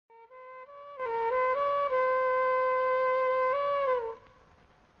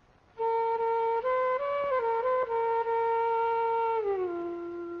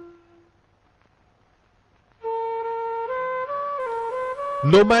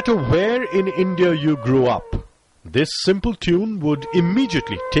No matter where in India you grew up, this simple tune would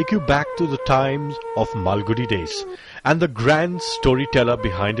immediately take you back to the times of Malgudi Days and the grand storyteller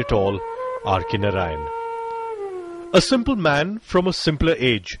behind it all, R K Narayan. A simple man from a simpler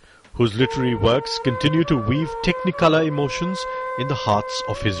age, whose literary works continue to weave technicolor emotions in the hearts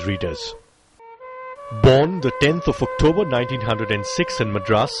of his readers. Born the 10th of October 1906 in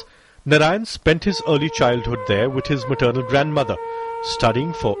Madras, Narayan spent his early childhood there with his maternal grandmother,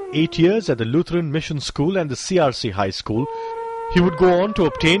 studying for 8 years at the Lutheran Mission School and the CRC High School. He would go on to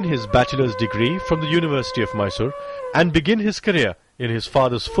obtain his bachelor's degree from the University of Mysore and begin his career in his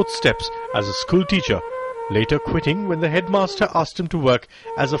father's footsteps as a school teacher, later quitting when the headmaster asked him to work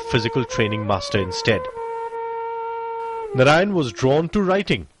as a physical training master instead. Narayan was drawn to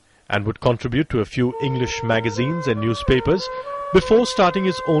writing and would contribute to a few English magazines and newspapers before starting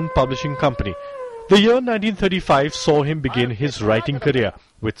his own publishing company. The year 1935 saw him begin his writing career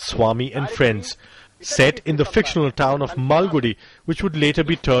with Swami and Friends, set in the fictional town of Malgudi, which would later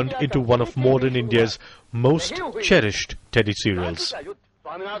be turned into one of modern India's most cherished teddy serials.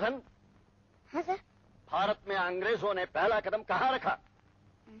 Bharat में अंग्रेजों ने पहला कदम कहां रखा?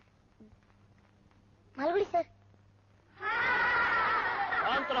 Malgudi sir.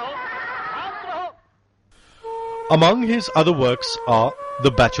 शांत रहो, शांत रहो। Among his other works are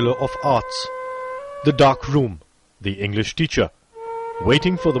The Bachelor of Arts, The Dark Room, The English Teacher,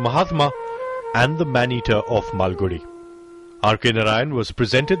 Waiting for the Mahatma, and The Man-Eater of Malgudi. R K Narayan was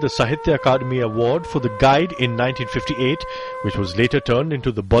presented the Sahitya Akademi Award for The Guide in 1958, which was later turned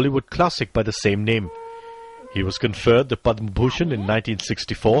into the Bollywood classic by the same name. He was conferred the Padma Bhushan in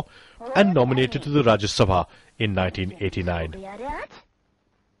 1964 and nominated to the Rajya Sabha in 1989.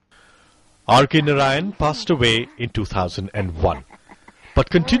 R K Narayan passed away in 2001, but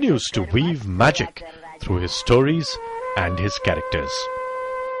continues to weave magic through his stories and his characters.